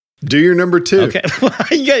Do your number 2. Okay.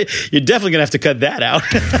 You're definitely going to have to cut that out.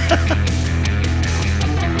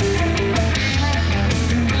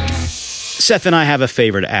 Seth and I have a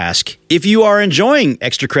favor to ask. If you are enjoying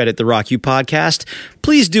Extra Credit, the Rock You podcast,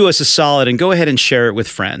 please do us a solid and go ahead and share it with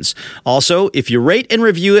friends. Also, if you rate and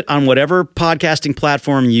review it on whatever podcasting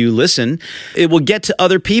platform you listen, it will get to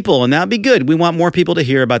other people, and that'd be good. We want more people to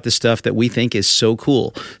hear about the stuff that we think is so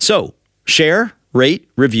cool. So, share, rate,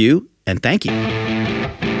 review, and thank you.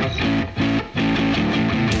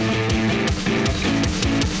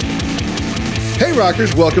 Hey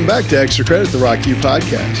Rockers, welcome back to Extra Credit, the Rock You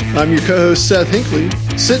podcast. I'm your co-host Seth Hinckley,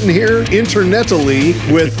 sitting here internetally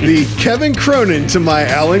with the Kevin Cronin to my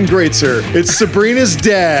Alan Greatzer. It's Sabrina's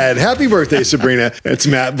dad. Happy birthday, Sabrina. It's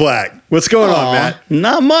Matt Black. What's going on, Matt?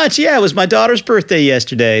 Not much. Yeah, it was my daughter's birthday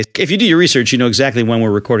yesterday. If you do your research, you know exactly when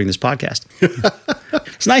we're recording this podcast.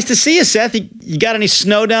 It's nice to see you, Seth. You got any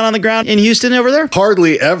snow down on the ground in Houston over there?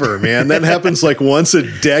 Hardly ever, man. That happens like once a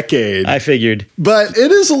decade. I figured. But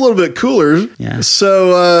it is a little bit cooler. Yeah.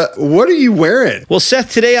 So what are you wearing? Well,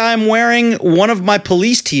 Seth, today I'm wearing one of my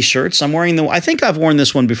police t-shirts. I think I've worn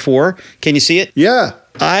this one before. Can you see it? Yeah.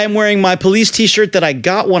 I am wearing my police t-shirt that I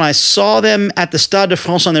got when I saw them at the Stade de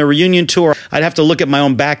France on their reunion tour. I'd have to look at my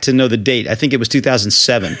own back to know the date. I think it was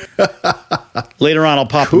 2007. Later on, I'll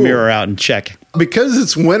pop a mirror out and check. Because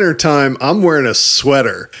it's wintertime, I'm wearing a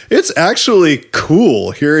sweater. It's actually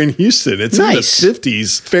cool here in Houston. It's nice. In the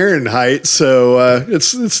 50s Fahrenheit, so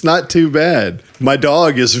it's not too bad. My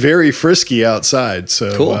dog is very frisky outside,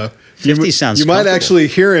 so cool. 50 sounds You might actually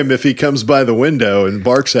hear him if he comes by the window and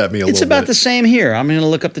barks at me a little bit. It's about the same here. I'm going to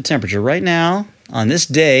look up the temperature right now. On this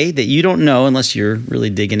day that you don't know unless you're really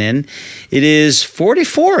digging in, it is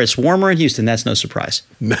 44. It's warmer in Houston. That's no surprise.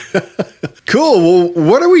 Cool. Well,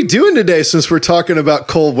 what are we doing today since we're talking about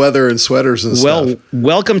cold weather and sweaters and stuff? Well,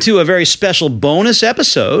 welcome to a very special bonus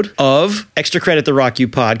episode of Extra Credit, the Rock You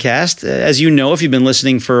podcast. As you know, if you've been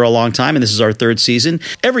listening for a long time, and this is our 3rd season,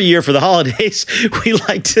 every year for the holidays, we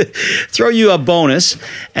like to throw you a bonus.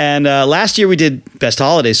 And last year we did Best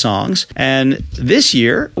Holiday Songs. And this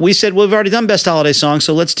year we said, well, we've already done Best Holiday Songs,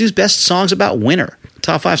 so let's do Best Songs About Winter.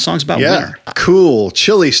 Top 5 songs about winter. Cool.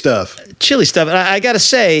 Chilly stuff. Chilly stuff. And I got to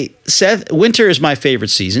say, Seth, winter is my favorite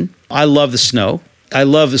season. I love the snow. I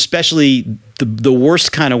love especially the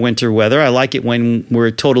worst kind of winter weather. I like it when we're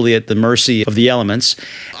totally at the mercy of the elements.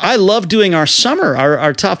 I love doing our summer.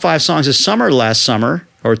 Our top 5 songs of summer last summer,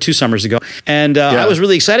 or 2 summers ago. And I was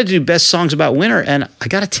really excited to do Best Songs About Winter. And I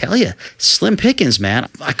got to tell you, slim pickings, man.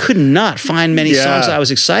 I could not find many songs I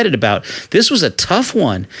was excited about. This was a tough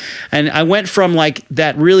one. And I went from like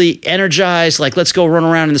that really energized, like let's go run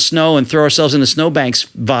around in the snow and throw ourselves in the snowbanks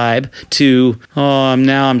vibe to,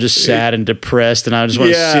 now I'm just sad and depressed and I just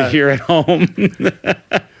want to sit here at home.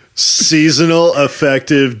 Seasonal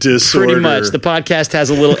affective disorder. Pretty much. The podcast has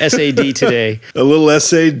a little SAD today. A little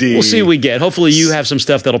SAD. We'll see what we get. Hopefully you have some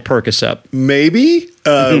stuff that'll perk us up. Maybe.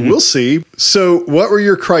 We'll see. So what were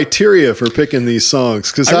your criteria for picking these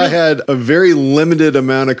songs? Because I had a very limited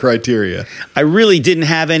amount of criteria. I really didn't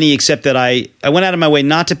have any, except that I went out of my way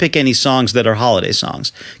not to pick any songs that are holiday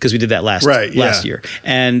songs, because we did that last year.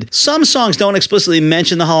 And some songs don't explicitly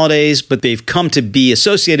mention the holidays, but they've come to be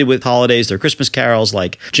associated with holidays. They're Christmas carols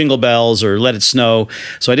like Jingle Bells or Let It Snow.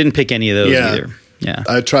 So I didn't pick any of those either. Yeah.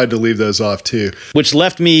 I tried to leave those off too. Which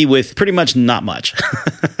left me with pretty much not much.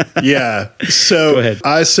 Yeah. So Go ahead.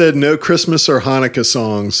 I said no Christmas or Hanukkah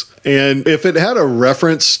songs. And if it had a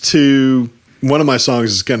reference to one of my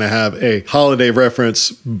songs is going to have a holiday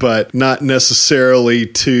reference, but not necessarily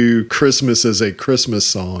to Christmas as a Christmas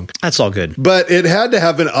song. That's all good. But it had to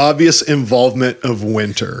have an obvious involvement of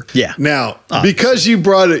winter. Yeah. Now, because you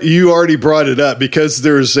already brought it up, because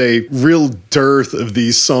there's a real dearth of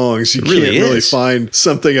these songs, you can't really find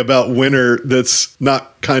something about winter that's not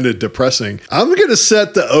kind of depressing. I'm going to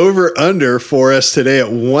set the over-under for us today at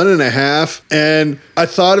 1.5. And I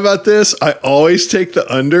thought about this. I always take the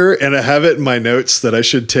under, and I have it in my notes that I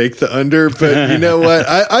should take the under. But you know what?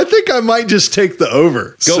 I think I might just take the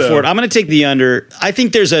over. Go for it. I'm going to take the under. I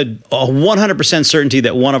think there's a 100% certainty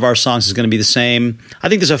that one of our songs is going to be the same. I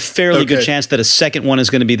think there's a fairly good chance that a second one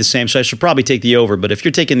is going to be the same. So I should probably take the over. But if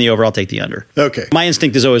you're taking the over, I'll take the under. Okay. My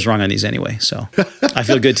instinct is always wrong on these anyway. So I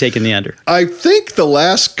feel good taking the under. I think the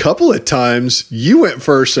last couple of times you went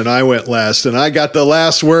first and I went last, and I got the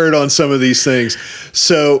last word on some of these things.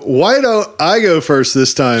 So why don't I go first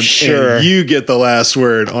this time? Sure. And you get the last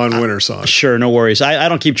word on winter songs. Sure, no worries. I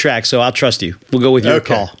don't keep track, so I'll trust you. We'll go with your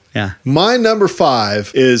call. Yeah. My number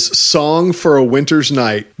 5 is Song for a Winter's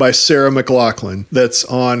Night by Sarah McLachlan. That's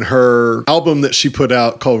on her album that she put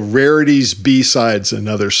out called Rarities, B-Sides, and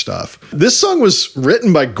Other Stuff. This song was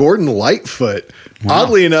written by Gordon Lightfoot. Wow.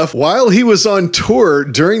 Oddly enough, while he was on tour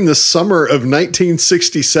during the summer of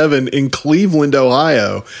 1967 in Cleveland,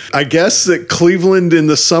 Ohio. I guess that Cleveland in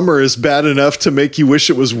the summer is bad enough to make you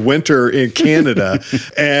wish it was winter in Canada.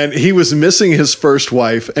 And he was missing his first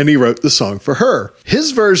wife, and he wrote the song for her.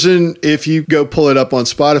 His version, if you go pull it up on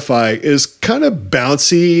Spotify, is kind of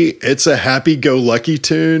bouncy. It's a happy-go-lucky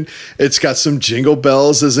tune. It's got some jingle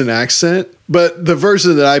bells as an accent. But the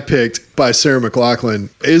version that I picked by Sarah McLachlan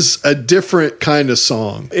is a different kind of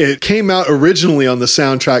song. It came out originally on the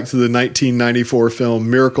soundtrack to the 1994 film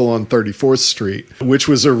Miracle on 34th Street, which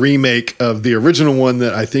was a remake of the original one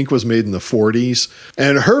that I think was made in the 40s.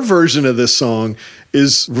 And her version of this song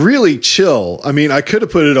is really chill. I mean, I could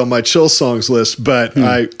have put it on my chill songs list, but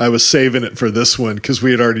I was saving it for this one because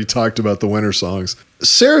we had already talked about the winter songs.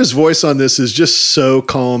 Sarah's voice on this is just so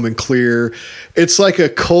calm and clear. It's like a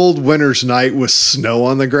cold winter's night with snow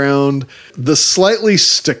on the ground. The slightly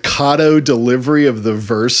staccato delivery of the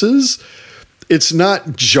verses, it's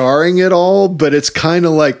not jarring at all, but it's kind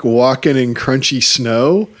of like walking in crunchy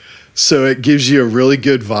snow. So it gives you a really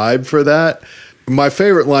good vibe for that. My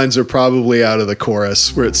favorite lines are probably out of the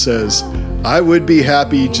chorus where it says, "I would be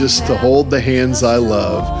happy just to hold the hands I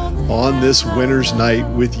love on this winter's night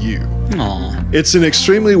with you." Aww. It's an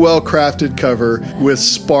extremely well-crafted cover with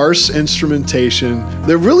sparse instrumentation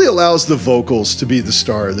that really allows the vocals to be the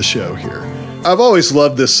star of the show here. I've always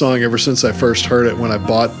loved this song ever since I first heard it when I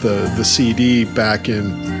bought the CD back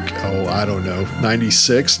in,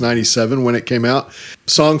 96, 97 when it came out.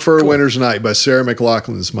 Song for a Winter's Night by Sarah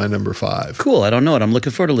McLachlan is my number 5. Cool. I don't know it. I'm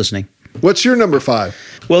looking forward to listening. What's your number 5?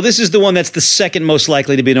 Well, this is the one that's the second most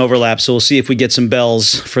likely to be an overlap, so we'll see if we get some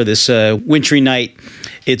bells for this wintry night.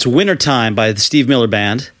 It's Wintertime by the Steve Miller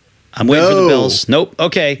Band. I'm waiting for the bells. Nope.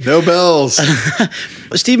 Okay. No bells.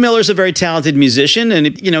 Steve Miller's a very talented musician,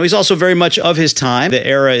 and he's also very much of his time. The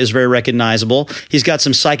era is very recognizable. He's got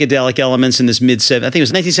some psychedelic elements in this mid-70s. I think it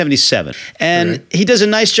was 1977. And he does a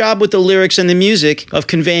nice job with the lyrics and the music of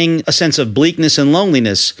conveying a sense of bleakness and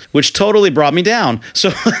loneliness, which totally brought me down.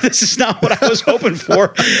 So this is not what I was hoping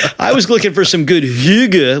for. I was looking for some good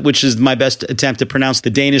hygge, which is my best attempt to pronounce the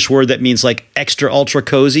Danish word that means like extra ultra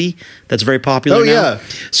cozy. That's very popular now. Yeah.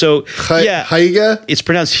 So Hygge? It's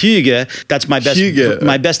pronounced hygge. That's my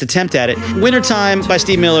best attempt at it. Wintertime by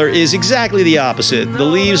Steve Miller is exactly the opposite. The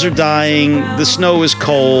leaves are dying. The snow is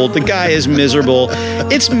cold. The guy is miserable.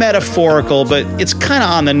 It's metaphorical, but it's kind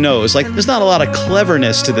of on the nose. Like, there's not a lot of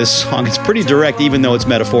cleverness to this song. It's pretty direct, even though it's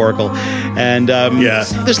metaphorical. And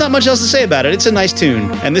there's not much else to say about it. It's a nice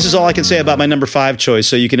tune. And this is all I can say about my number 5 choice,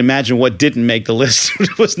 so you can imagine what didn't make the list.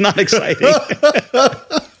 It was not exciting.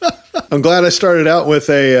 I'm glad I started out with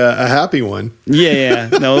a happy one. Yeah.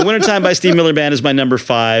 No, Wintertime by Steve Miller Band is my number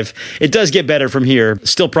 5. It does get better from here.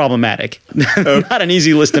 Still problematic. Not an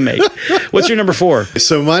easy list to make. What's your number 4?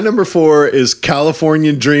 So my number 4 is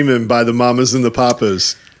California Dreamin' by the Mamas and the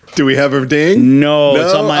Papas. Do we have a ding? No,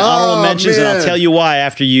 it's on my honorable mentions, and I'll tell you why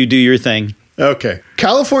after you do your thing. Okay.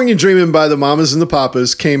 California Dreamin' by the Mamas and the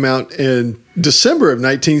Papas came out in December of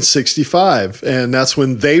 1965, and that's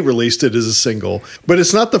when they released it as a single. But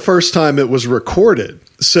it's not the first time it was recorded.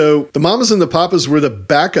 So the Mamas and the Papas were the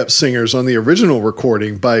backup singers on the original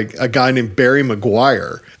recording by a guy named Barry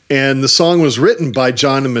McGuire. And the song was written by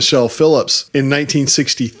John and Michelle Phillips in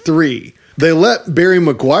 1963. They let Barry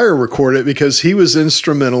McGuire record it because he was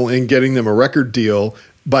instrumental in getting them a record deal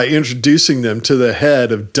by introducing them to the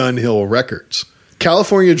head of Dunhill Records.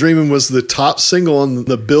 California Dreamin' was the top single on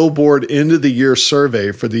the Billboard End of the Year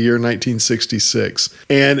survey for the year 1966.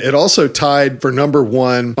 And it also tied for number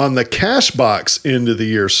 1 on the Cashbox End of the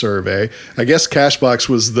Year survey. I guess Cashbox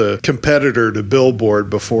was the competitor to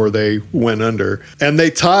Billboard before they went under. And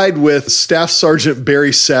they tied with Staff Sergeant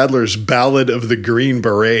Barry Sadler's Ballad of the Green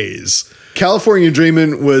Berets. California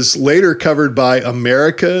Dreamin' was later covered by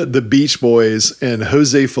America, the Beach Boys, and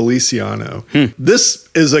Jose Feliciano. This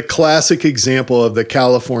is a classic example of the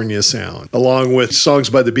California sound, along with songs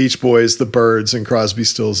by the Beach Boys, the Byrds, and Crosby,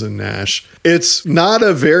 Stills, and Nash. It's not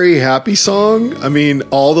a very happy song. I mean,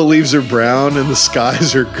 all the leaves are brown and the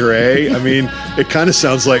skies are gray. I mean, it kind of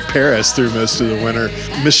sounds like Paris through most of the winter.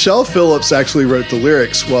 Michelle Phillips actually wrote the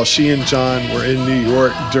lyrics while she and John were in New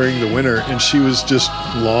York during the winter, and she was just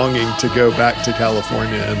longing to go back to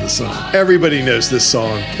California and the sun. Everybody knows this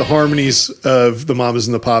song. The harmonies of the Mamas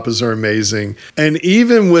and the Papas are amazing. And even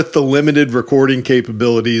even with the limited recording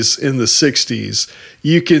capabilities in the 60s,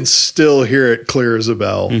 you can still hear it clear as a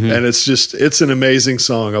bell. And it's an amazing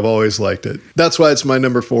song. I've always liked it. That's why it's my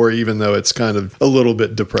number 4, even though it's kind of a little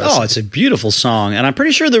bit depressing. Oh, it's a beautiful song. And I'm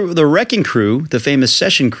pretty sure the Wrecking Crew, the famous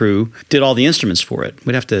session crew, did all the instruments for it.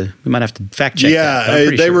 We might have to fact check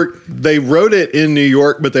that. Yeah, they wrote it in New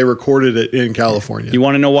York, but they recorded it in California. You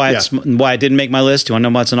want to know why why it didn't make my list? Do you want to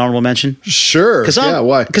know why it's an honorable mention? Sure.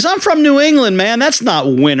 Why? Because I'm from New England, man. That's not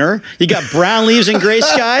winter. You got brown leaves and gray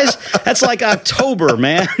skies. That's like October,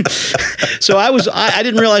 man. So I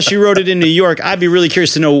didn't realize she wrote it in New York. I'd be really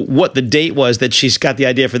curious to know what the date was that she's got the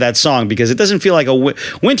idea for that song, because it doesn't feel like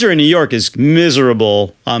winter in New York is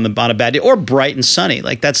miserable on a bad day, or bright and sunny.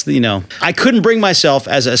 Like that's I couldn't bring myself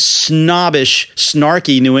as a snobbish,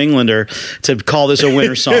 snarky New Englander to call this a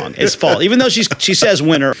winter song. It's fall. Even though she says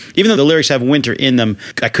winter, even though the lyrics have winter in them,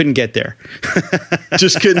 I couldn't get there.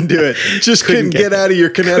 Just couldn't do it. Just couldn't get out of your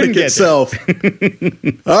Connecticut self.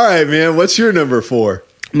 All right, man. What's your number 4?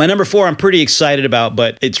 My number 4 I'm pretty excited about,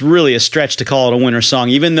 but it's really a stretch to call it a winter song,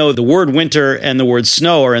 even though the word winter and the word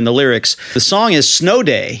snow are in the lyrics. The song is Snow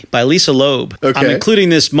Day by Lisa Loeb. Okay. I'm including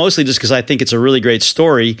this mostly just because I think it's a really great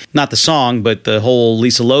story, not the song, but the whole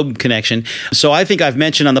Lisa Loeb connection. So I think I've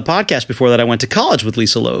mentioned on the podcast before that I went to college with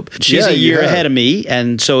Lisa Loeb. She's a year ahead of me,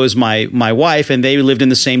 and so is my wife, and they lived in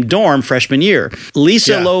the same dorm freshman year.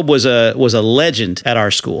 Lisa Loeb was a legend at our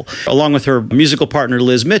school, along with her musical partner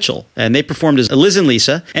Liz Mitchell, and they performed as Liz and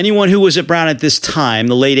Lisa. Anyone who was at Brown at this time,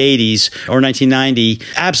 the late 80s or 1990,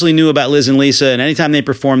 absolutely knew about Liz and Lisa, and anytime they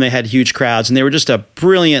performed, they had huge crowds, and they were just a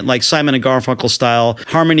brilliant, like Simon and Garfunkel style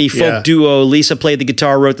harmony folk duo. Lisa played the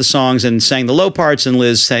guitar, wrote the songs, and sang the low parts, and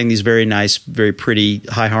Liz sang these very nice, very pretty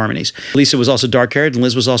high harmonies. Lisa was also dark-haired, and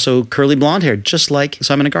Liz was also curly blonde-haired, just like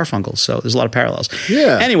Simon and Garfunkel, so there's a lot of parallels.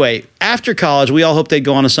 Yeah. Anyway, after college, we all hoped they'd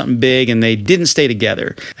go on to something big, and they didn't stay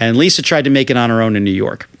together, and Lisa tried to make it on her own in New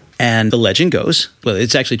York. And the legend goes, well,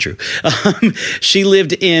 it's actually true. She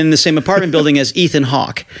lived in the same apartment building as Ethan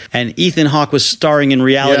Hawke. And Ethan Hawke was starring in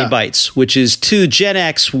Reality Bites, which is to Gen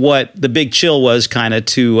X what The Big Chill was kind of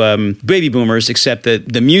to baby boomers, except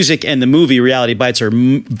that the music and the movie Reality Bites are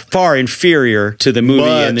far inferior to the movie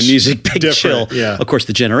and the music Big Chill. Yeah. Of course,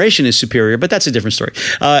 the generation is superior, but that's a different story.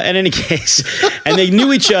 In any case, and they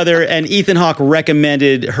knew each other, and Ethan Hawke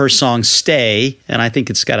recommended her song Stay, and I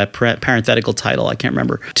think it's got a parenthetical title, I can't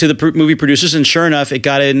remember, to the movie producers, and sure enough, it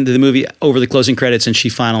got into the movie over the closing credits, and she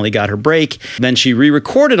finally got her break. Then she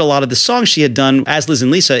re-recorded a lot of the songs she had done as Liz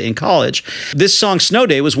and Lisa in college. This song, Snow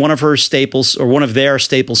Day, was one of her staples, or one of their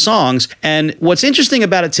staple songs. And what's interesting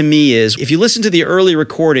about it to me is, if you listen to the early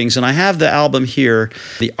recordings, and I have the album here,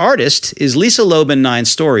 the artist is Lisa Loeb and 9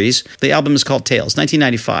 Stories. The album is called Tales,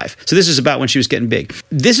 1995. So this is about when she was getting big.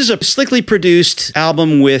 This is a slickly produced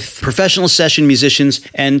album with professional session musicians,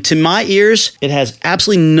 and to my ears, it has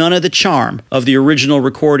absolutely none of the charm of the original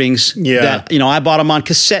recordings. That I bought them on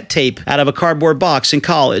cassette tape out of a cardboard box in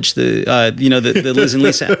college. The Liz and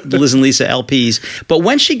Lisa LPs. But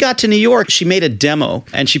when she got to New York, she made a demo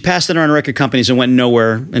and she passed it around record companies and went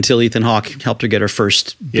nowhere until Ethan Hawke helped her get her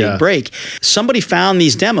first big break. Somebody found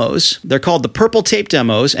these demos. They're called the Purple Tape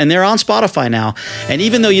demos, and they're on Spotify now. And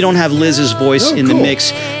even though you don't have Liz's voice in the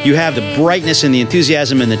mix, you have the brightness and the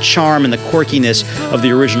enthusiasm and the charm and the quirkiness of the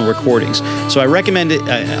original recordings. So I recommend it.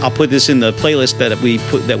 I'll put this in the playlist that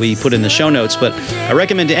we put in the show notes, but I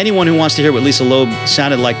recommend to anyone who wants to hear what Lisa Loeb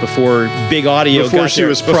sounded like before Big Audio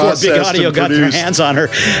got their hands on her,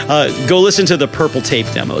 go listen to the Purple Tape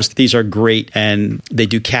demos. These are great, and they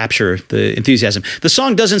do capture the enthusiasm. The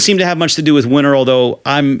song doesn't seem to have much to do with winter, although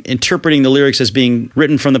I'm interpreting the lyrics as being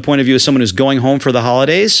written from the point of view of someone who's going home for the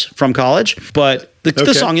holidays from college, but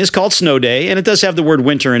the song is called Snow Day, and it does have the word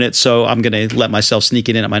winter in it, so I'm going to let myself sneak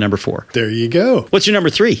it in at my number 4. There you go. What's your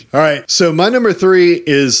number 3? All right, so my number 3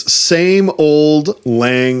 is Same Old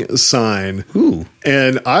Lang Syne. Ooh.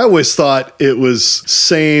 And I always thought it was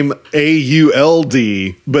same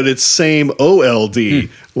AULD, but it's same OLD,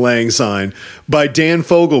 Lang Syne, by Dan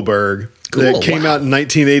Fogelberg. Cool. That came out in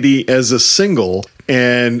 1980 as a single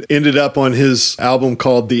and ended up on his album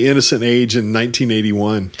called The Innocent Age in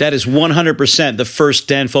 1981. That is 100% the first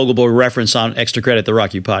Dan Fogelberg reference on Extra Credit, the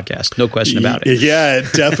Rock You podcast. No question about it. Yeah,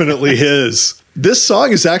 it definitely is. This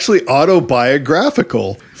song is actually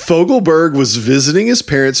autobiographical Fogelberg was visiting his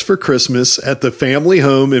parents for Christmas at the family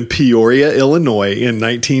home in Peoria, Illinois in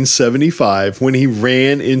 1975 when he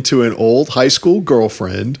ran into an old high school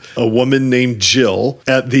girlfriend, a woman named Jill,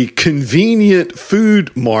 at the Convenient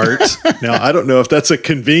Food Mart. Now, I don't know if that's a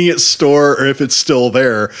convenience store or if it's still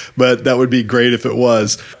there, but that would be great if it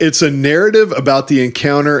was. It's a narrative about the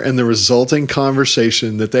encounter and the resulting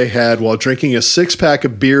conversation that they had while drinking a six-pack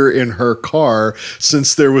of beer in her car,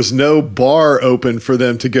 since there was no bar open for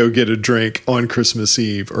them to go get a drink on Christmas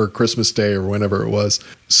Eve or Christmas Day or whenever it was.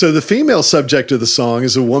 So the female subject of the song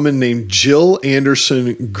is a woman named Jill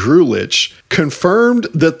Anderson Grulich, confirmed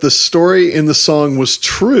that the story in the song was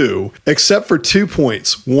true, except for 2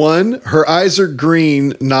 points. One, her eyes are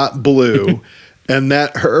green, not blue. And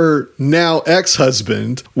that her now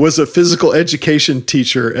ex-husband was a physical education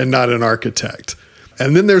teacher and not an architect.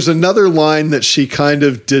 And then there's another line that she kind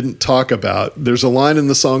of didn't talk about. There's a line in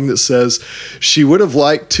the song that says she would have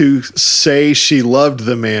liked to say she loved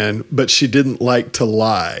the man, but she didn't like to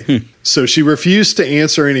lie. So she refused to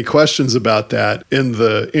answer any questions about that in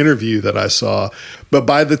the interview that I saw. But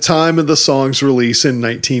by the time of the song's release in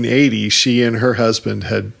 1980, she and her husband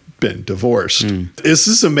had been divorced. This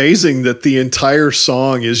is amazing that the entire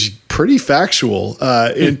song is pretty factual.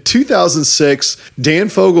 In 2006, Dan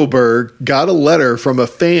Fogelberg got a letter from a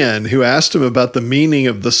fan who asked him about the meaning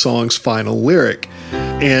of the song's final lyric.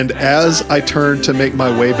 And as I turned to make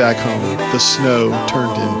my way back home, the snow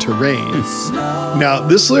turned into rain. Now,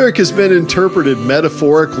 this lyric has been interpreted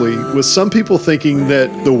metaphorically, with some people thinking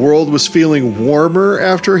that the world was feeling warmer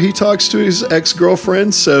after he talks to his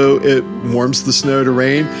ex-girlfriend, so it warms the snow to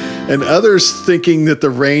rain, and others thinking that the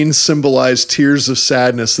rain symbolized tears of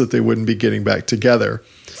sadness that they wouldn't be getting back together.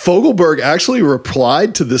 Fogelberg actually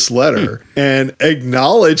replied to this letter and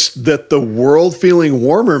acknowledged that the world feeling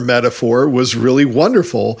warmer metaphor was really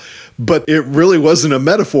wonderful, but it really wasn't a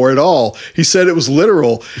metaphor at all. He said it was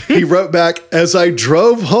literal. He wrote back, "As I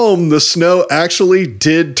drove home, the snow actually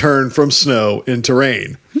did turn from snow into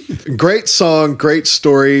rain." Great song, great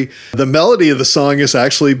story. The melody of the song is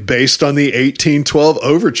actually based on the 1812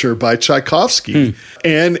 overture by Tchaikovsky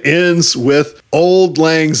and ends with Auld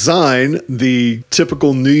Lang Syne, the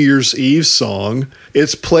typical New Year's Eve song.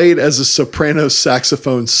 It's played as a soprano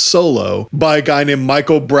saxophone solo by a guy named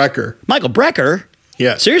Michael Brecker. Michael Brecker?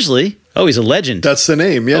 Yeah. Seriously? Oh, he's a legend. That's the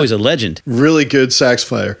name, yeah. Oh, he's a legend. Really good sax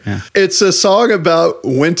player. Yeah. It's a song about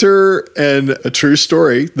winter and a true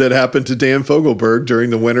story that happened to Dan Fogelberg during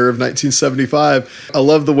the winter of 1975. I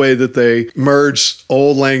love the way that they merged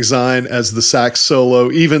Auld Lang Syne as the sax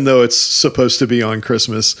solo, even though it's supposed to be on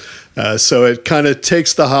Christmas. So it kind of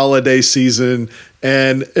takes the holiday season,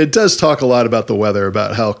 and it does talk a lot about the weather,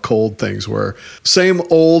 about how cold things were. Same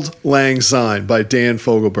Auld Lang Syne by Dan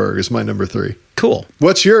Fogelberg is my number 3. Cool.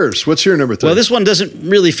 What's yours? What's your number 3? Well, this one doesn't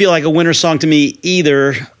really feel like a winter song to me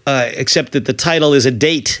either, except that the title is a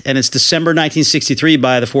date, and it's December 1963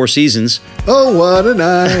 by the Four Seasons. Oh, what a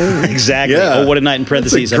night. Exactly. Yeah. Oh, what a night in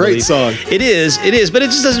parentheses. It's a great song. It is, but it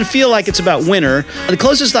just doesn't feel like it's about winter. The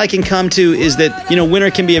closest I can come to is that, winter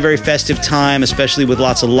can be a very festive time, especially with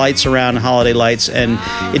lots of lights around, holiday lights, and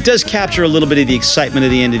it does capture a little bit of the excitement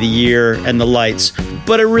of the end of the year and the lights,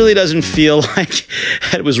 but it really doesn't feel like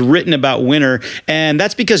it was written about winter, and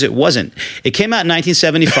that's because it wasn't. It came out in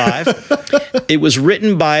 1975. It was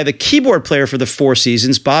written by the keyboard player for the Four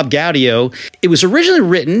Seasons, Bob Gaudio. It was originally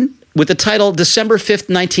written with the title December 5th,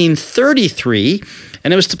 1933,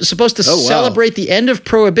 and it was supposed to celebrate the end of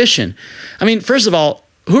Prohibition. I mean, first of all,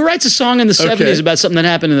 who writes a song in the 70s about something that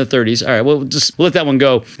happened in the 30s? All right, we'll let that one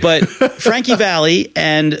go. But Frankie Valli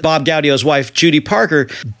and Bob Gaudio's wife, Judy Parker,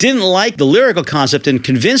 didn't like the lyrical concept and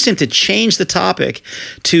convinced him to change the topic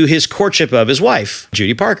to his courtship of his wife,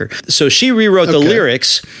 Judy Parker. So she rewrote the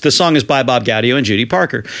lyrics. The song is by Bob Gaudio and Judy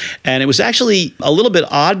Parker. And it was actually a little bit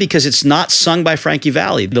odd because it's not sung by Frankie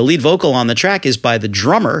Valli. The lead vocal on the track is by the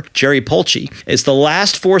drummer, Jerry Polci. It's the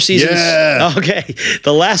last Four Seasons. Yeah. Okay.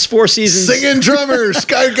 The last Four Seasons. Singing drummers.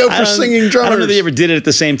 Gotta go for singing drummers. I don't know if they ever did it at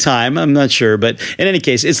the same time. I'm not sure. But in any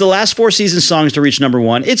case, it's the last Four Seasons songs to reach number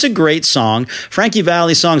 1. It's a great song. Frankie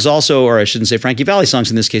Valli songs also, or I shouldn't say Frankie Valli songs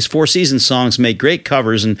in this case, Four Seasons songs make great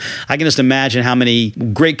covers. And I can just imagine how many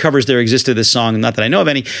great covers there exist of this song. Not that I know of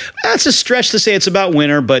any. That's a stretch to say it's about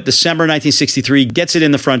winter, but December 1963 gets it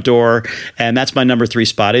in the front door. And that's my number 3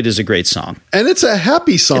 spot. It is a great song. And it's a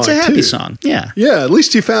happy song, It's a happy song. Yeah. Yeah, at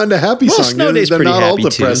least you found a happy song. Snow Day's They're pretty not happy all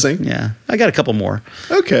depressing. too. Yeah. I got a couple more.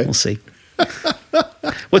 Okay. We'll see.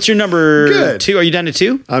 What's your number 2? Are you down to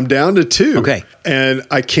 2? I'm down to 2. Okay. And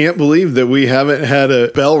I can't believe that we haven't had a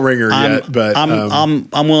bell ringer yet. But I'm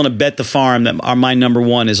willing to bet the farm that my number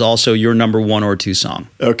 1 is also your number 1 or 2 song.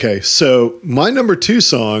 Okay. So my number 2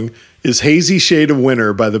 song is Hazy Shade of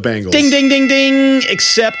Winter by the Bangles. Ding, ding, ding, ding.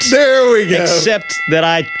 Except that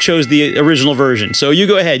I chose the original version. So you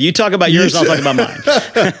go ahead. You talk about yours and I'll talk about mine.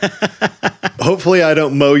 Hopefully I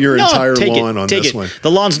don't mow your entire lawn on this one. The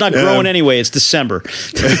lawn's not growing anyway. It's December.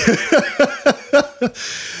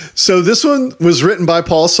 So this one was written by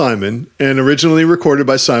Paul Simon and originally recorded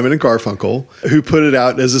by Simon and Garfunkel, who put it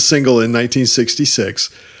out as a single in 1966.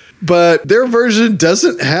 But their version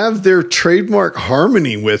doesn't have their trademark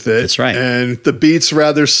harmony with it. That's right. And the beat's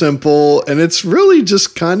rather simple, and it's really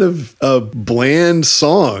just kind of a bland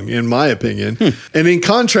song, in my opinion. And in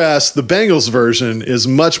contrast, the Bangles version is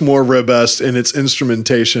much more robust in its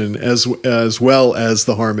instrumentation as well as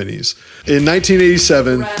the harmonies. In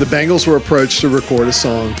 1987, the Bangles were approached to record a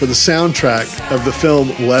song for the soundtrack of the film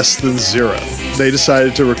Less Than Zero. They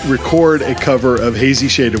decided to record a cover of Hazy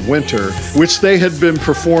Shade of Winter, which they had been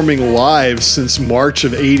performing live since March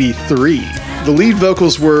of '83. The lead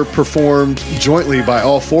vocals were performed jointly by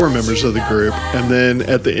all 4 members of the group, and then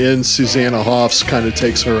at the end, Susanna Hoffs kind of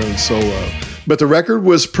takes her own solo. But the record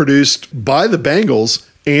was produced by the Bangles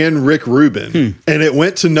and Rick Rubin, and it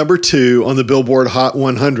went to number 2 on the Billboard Hot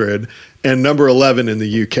 100 and number 11 in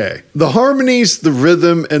the UK. The harmonies, the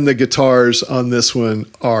rhythm, and the guitars on this one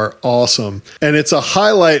are awesome, and it's a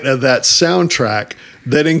highlight of that soundtrack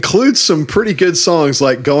that includes some pretty good songs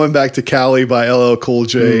like Going Back to Cali by LL Cool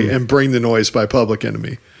J and Bring the Noise by Public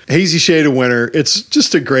Enemy. Hazy Shade of Winter, it's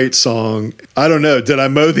just a great song. I don't know. Did I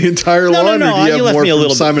mow the entire lawn? No. Or do you have more from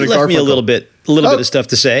Simon and Garfunkel? You left me a little bit of stuff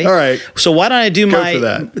to say. All right. So why don't I do Go for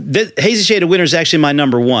that. Hazy Shade of Winter is actually my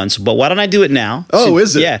number 1. So, but why don't I do it now? Oh,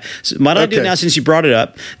 is it? Yeah. So why don't I do it now since you brought it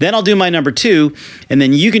up? Then I'll do my number 2, and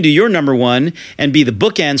then you can do your number 1 and be the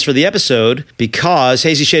bookends for the episode because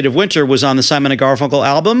Hazy Shade of Winter was on the Simon and Garfunkel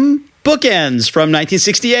album Bookends from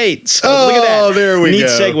 1968. So look at that. Oh, there we go. Neat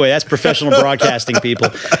segue. That's professional broadcasting, people.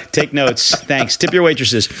 Take notes. Thanks. Tip your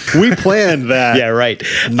waitresses. We planned that. Yeah, right.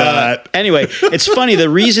 Not. Anyway, it's funny. The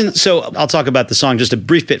reason. So I'll talk about the song just a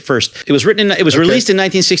brief bit first. It was written. It was released in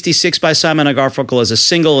 1966 by Simon and Garfunkel as a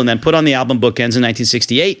single, and then put on the album Bookends in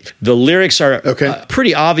 1968. The lyrics are a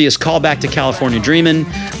pretty obvious callback to California Dreamin'.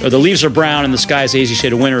 Or the leaves are brown and the sky is a hazy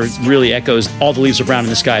shade of winter. Really echoes all the leaves are brown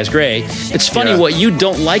and the sky is gray. It's funny what you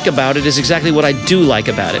don't like about it is exactly what I do like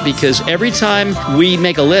about it, because every time we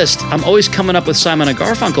make a list, I'm always coming up with Simon and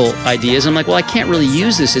Garfunkel ideas. I'm like, well, I can't really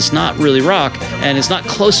use this. It's not really rock, and it's not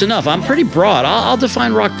close enough. I'm pretty broad. I'll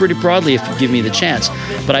define rock pretty broadly if you give me the chance,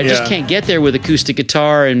 but I just can't get there with acoustic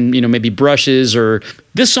guitar and maybe brushes or.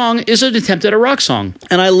 This song is an attempt at a rock song.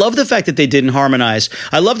 And I love the fact that they didn't harmonize.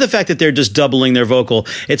 I love the fact that they're just doubling their vocal.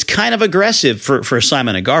 It's kind of aggressive for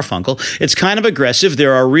Simon and Garfunkel. It's kind of aggressive.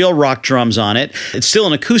 There are real rock drums on it. It's still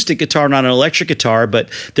an acoustic guitar, not an electric guitar, but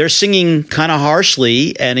they're singing kind of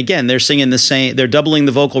harshly. And again, they're singing the same, they're doubling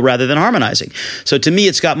the vocal rather than harmonizing. So to me,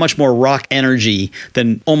 it's got much more rock energy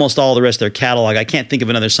than almost all the rest of their catalog. I can't think of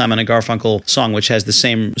another Simon and Garfunkel song which has the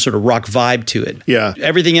same sort of rock vibe to it. Yeah.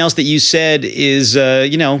 Everything else that you said is,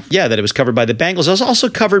 that it was covered by the Bangles. It was also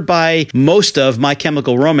covered by most of My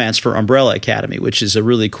Chemical Romance for Umbrella Academy, which is a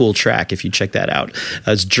really cool track if you check that out.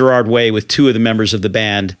 It's Gerard Way with 2 of the members of the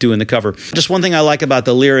band doing the cover. Just one thing I like about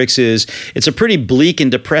the lyrics is it's a pretty bleak and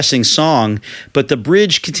depressing song, but the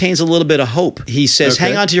bridge contains a little bit of hope. He says,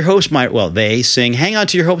 hang on to your hopes, they sing, hang on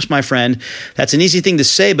to your hopes, my friend. That's an easy thing to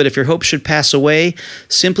say, but if your hopes should pass away,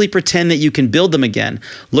 simply pretend that you can build them again.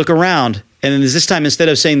 Look around. And then this time, instead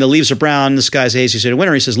of saying the leaves are brown, the sky's hazy shade of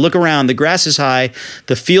winter, he says, look around, the grass is high,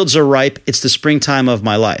 the fields are ripe, it's the springtime of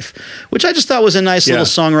my life, which I just thought was a nice little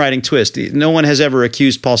songwriting twist. No one has ever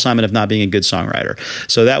accused Paul Simon of not being a good songwriter.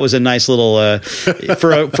 So that was a nice little,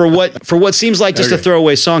 for what seems like just a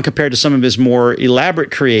throwaway song compared to some of his more elaborate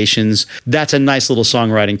creations, that's a nice little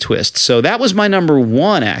songwriting twist. So that was my number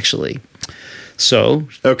 1, actually. So,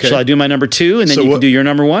 shall I do my number 2 and then you can do your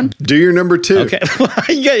number 1? Do your number 2. Okay.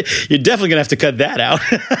 You're definitely going to have to cut that out.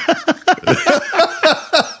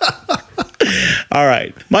 All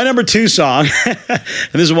right. My number 2 song, and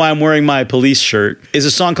this is why I'm wearing my police shirt, is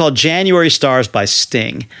a song called January Stars by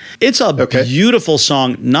Sting. It's a beautiful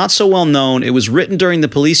song, not so well known. It was written during the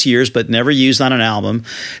Police years, but never used on an album.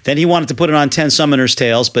 Then he wanted to put it on 10 Summoner's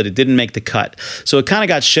Tales, but it didn't make the cut. So it kind of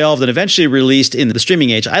got shelved and eventually released in the streaming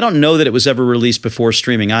age. I don't know that it was ever released before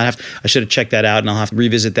streaming. I should have checked that out, and I'll have to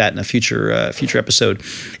revisit that in a future episode.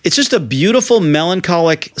 It's just a beautiful,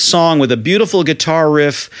 melancholic song with a beautiful guitar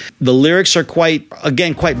riff. The lyrics are quite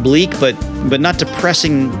quite bleak, but not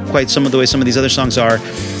depressing quite the way some of these other songs are.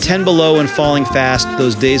 10 below and falling fast.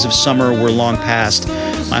 Those days of summer were long past.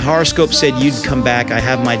 My horoscope said you'd come back. I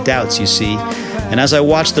have my doubts, you see. And as I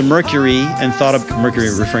watched the Mercury and thought of Mercury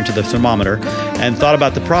referring to the thermometer and thought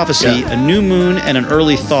about the prophecy, a new moon and an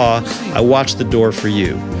early thaw, I watched the door for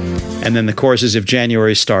you. And then the chorus is, if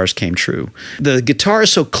January stars came true. The guitar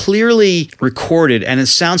is so clearly recorded, and it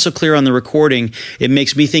sounds so clear on the recording, it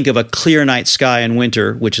makes me think of a clear night sky in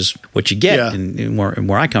winter, which is what you get in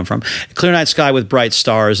where I come from. A clear night sky with bright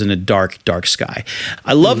stars and a dark, dark sky.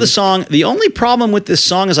 I love the song. The only problem with this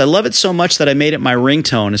song is I love it so much that I made it my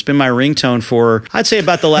ringtone. It's been my ringtone for, I'd say,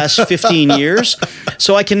 about the last 15 years.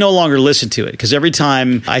 So I can no longer listen to it, because every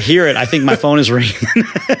time I hear it, I think my phone is ringing.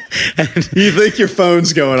 You think your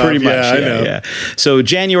phone's going off. Pretty much. I know. Yeah. So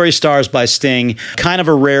January Stars by Sting, kind of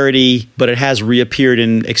a rarity, but it has reappeared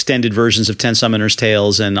in extended versions of Ten Summoners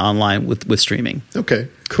Tales and online with streaming. Okay,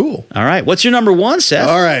 cool. All right. What's your number one, Seth?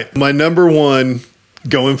 All right. My number one,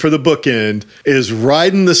 going for the bookend, is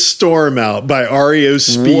Riding the Storm Out by REO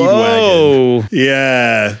Speedwagon. Whoa.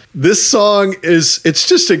 Yeah. This song it's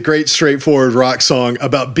just a great straightforward rock song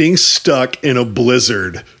about being stuck in a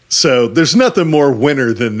blizzard. So there's nothing more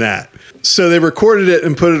winter than that. So they recorded it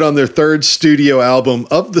and put it on their third studio album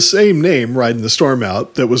of the same name, Riding the Storm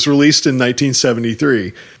Out, that was released in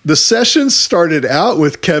 1973. The sessions started out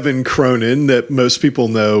with Kevin Cronin, that most people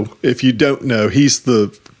know. If you don't know, he's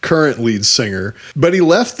the current lead singer. But he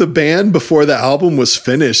left the band before the album was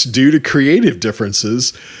finished due to creative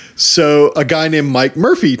differences. So a guy named Mike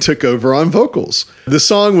Murphy took over on vocals. The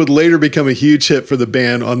song would later become a huge hit for the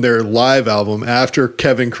band on their live album after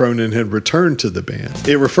Kevin Cronin had returned to the band.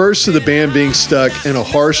 It refers to the band being stuck in a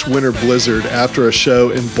harsh winter blizzard after a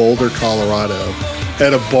show in Boulder, Colorado,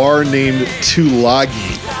 at a bar named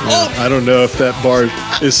Tulagi. I don't know if that bar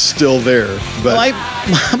is still there, but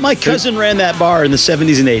my cousin ran that bar in the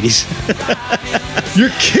 70s and 80s. You're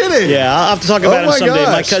kidding? Yeah, I'll have to talk about him someday.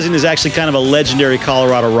 Gosh. My cousin is actually kind of a legendary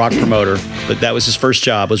Colorado rock promoter, but that was his first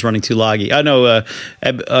job, was running Tulagi. I know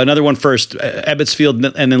another one first, Ebbets Field,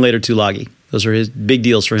 and then later Tulagi. Those are his big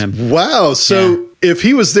deals for him. Wow. So if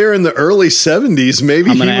he was there in the early 70s,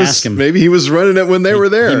 maybe he was running it when they were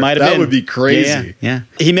there. He might have been. That would be crazy. Yeah.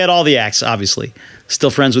 He met all the acts, obviously.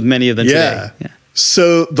 Still friends with many of them today. Yeah.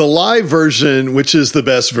 So the live version, which is the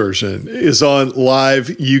best version, is on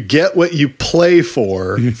Live You Get What You Play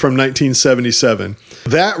For from 1977.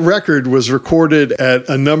 That record was recorded at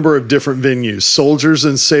a number of different venues: Soldiers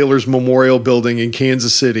and Sailors Memorial Building in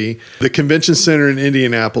Kansas City, the Convention Center in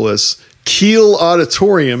Indianapolis, Keel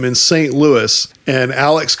Auditorium in St. Louis, and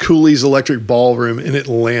Alex Cooley's Electric Ballroom in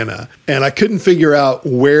Atlanta. And I couldn't figure out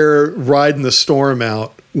where Riding the Storm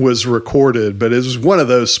Out was recorded, but it was one of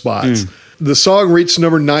those spots. The song reached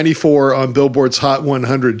number 94 on Billboard's Hot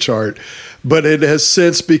 100 chart, but it has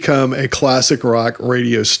since become a classic rock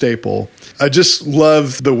radio staple. I just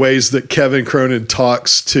love the ways that Kevin Cronin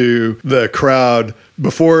talks to the crowd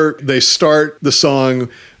before they start the song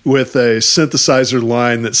with a synthesizer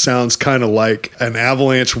line that sounds kind of like an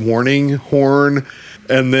avalanche warning horn.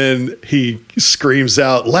 And then he screams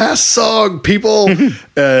out, "Last song, people!"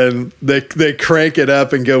 And they crank it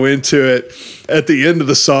up and go into it at the end of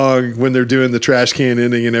the song when they're doing the trash can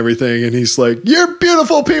ending and everything. And he's like, "You're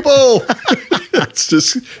beautiful people." It's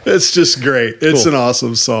just great. It's an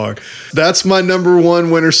awesome song. That's my number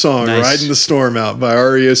one winter song, nice. Riding the Storm Out by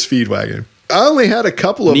REO Speedwagon. I only had a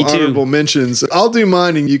couple of honorable mentions. I'll do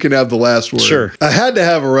mine and you can have the last word. Sure. I had to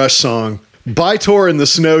have a Rush song. Bytor and the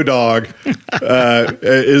Snow Dog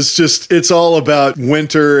it's all about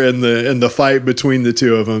winter and the fight between the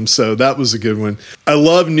two of them. So that was a good one. I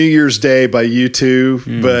love New Year's Day by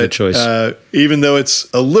U2, but good choice. Even though it's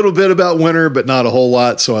a little bit about winter, but not a whole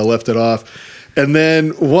lot, so I left it off. And then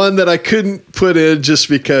one that I couldn't put in just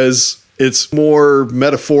because it's more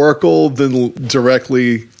metaphorical than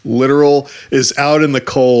directly literal is Out in the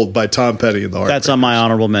Cold by Tom Petty and the Heartbreakers. That's on my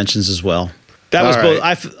honorable mentions as well. That was both.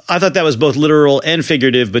 I thought that was both literal and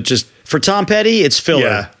figurative, but just for Tom Petty, it's filler.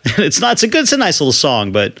 Yeah. It's a nice little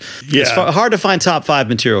song, but it's hard to find top 5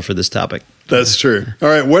 material for this topic. That's true. All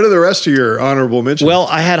right. What are the rest of your honorable mentions? Well,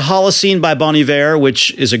 I had Holocene by Bon Iver,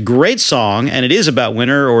 which is a great song, and it is about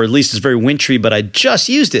winter, or at least it's very wintry, but I just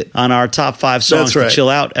used it on our top 5 songs to chill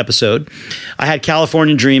out episode. I had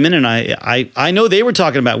California Dreamin', and I know they were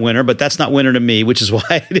talking about winter, but that's not winter to me, which is why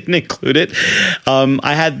I didn't include it.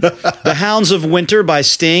 I had The Hounds of Winter by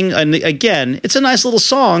Sting, and again, it's a nice little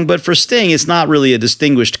song, but for Sting, it's not really a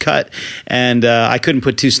distinguished cut, and I couldn't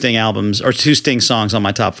put 2 Sting songs on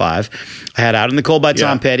my top 5. I had Out in the Cold by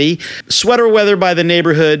Tom Petty. Sweater Weather by The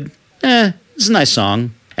Neighborhood. It's a nice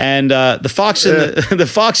song. And the Fox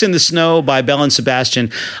in the Snow by Belle and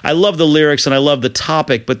Sebastian. I love the lyrics and I love the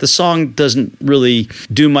topic, but the song doesn't really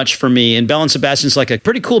do much for me. And Belle and Sebastian's like a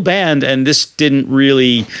pretty cool band, and this didn't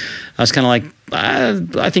really. I was kind of like,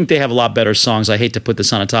 I think they have a lot better songs. I hate to put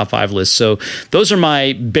this on a top 5 list. So those are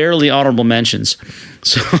my barely honorable mentions.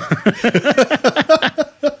 So.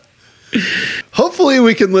 Hopefully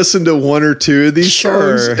we can listen to one or two of these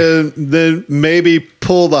songs and then maybe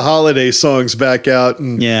pull the holiday songs back out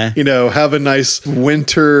and, have a nice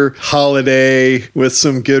winter holiday with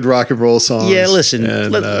some good rock and roll songs. Yeah, listen,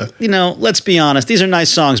 let's be honest. These are nice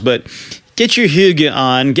songs, but get your hygge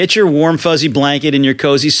on, get your warm fuzzy blanket and your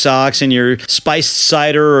cozy socks and your spiced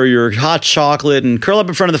cider or your hot chocolate and curl up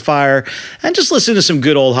in front of the fire and just listen to some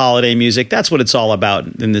good old holiday music. That's what it's all about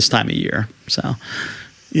in this time of year. So...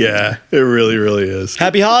 yeah, it really, really is.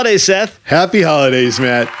 Happy holidays, Seth. Happy holidays,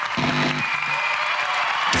 Matt.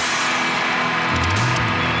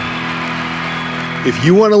 If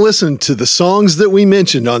you want to listen to the songs that we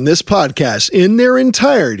mentioned on this podcast in their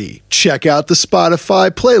entirety, check out the Spotify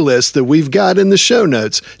playlist that we've got in the show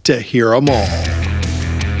notes to hear them all.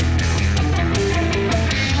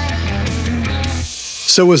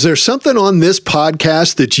 So was there something on this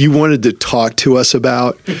podcast that you wanted to talk to us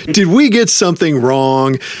about? Did we get something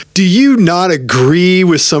wrong? Do you not agree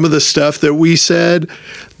with some of the stuff that we said?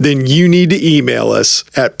 Then you need to email us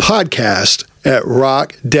at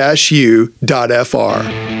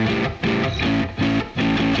podcast@rock-u.fr.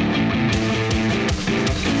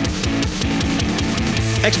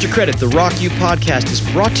 Extra Credit, the Rock U podcast, is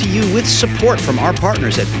brought to you with support from our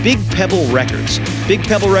partners at Big Pebble Records. Big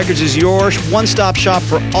Pebble Records is your one-stop shop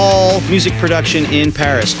for all music production in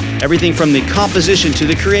Paris. Everything from the composition to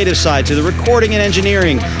the creative side, to the recording and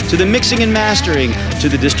engineering, to the mixing and mastering, to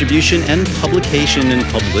the distribution and publication and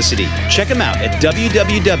publicity. Check them out at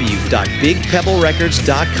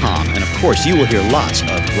www.bigpebblerecords.com. And of course, you will hear lots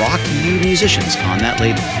of Rock U musicians on that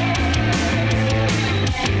label.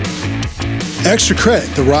 Extra Credit,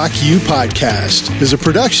 the Rock U podcast, is a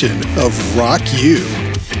production of Rock U.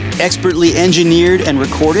 Expertly engineered and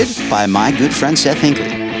recorded by my good friend Seth Hinckley.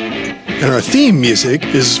 And our theme music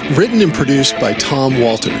is written and produced by Tom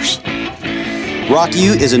Walters. Rock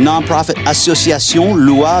U is a non-profit association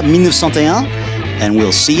loi 1901, and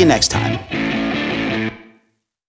we'll see you next time.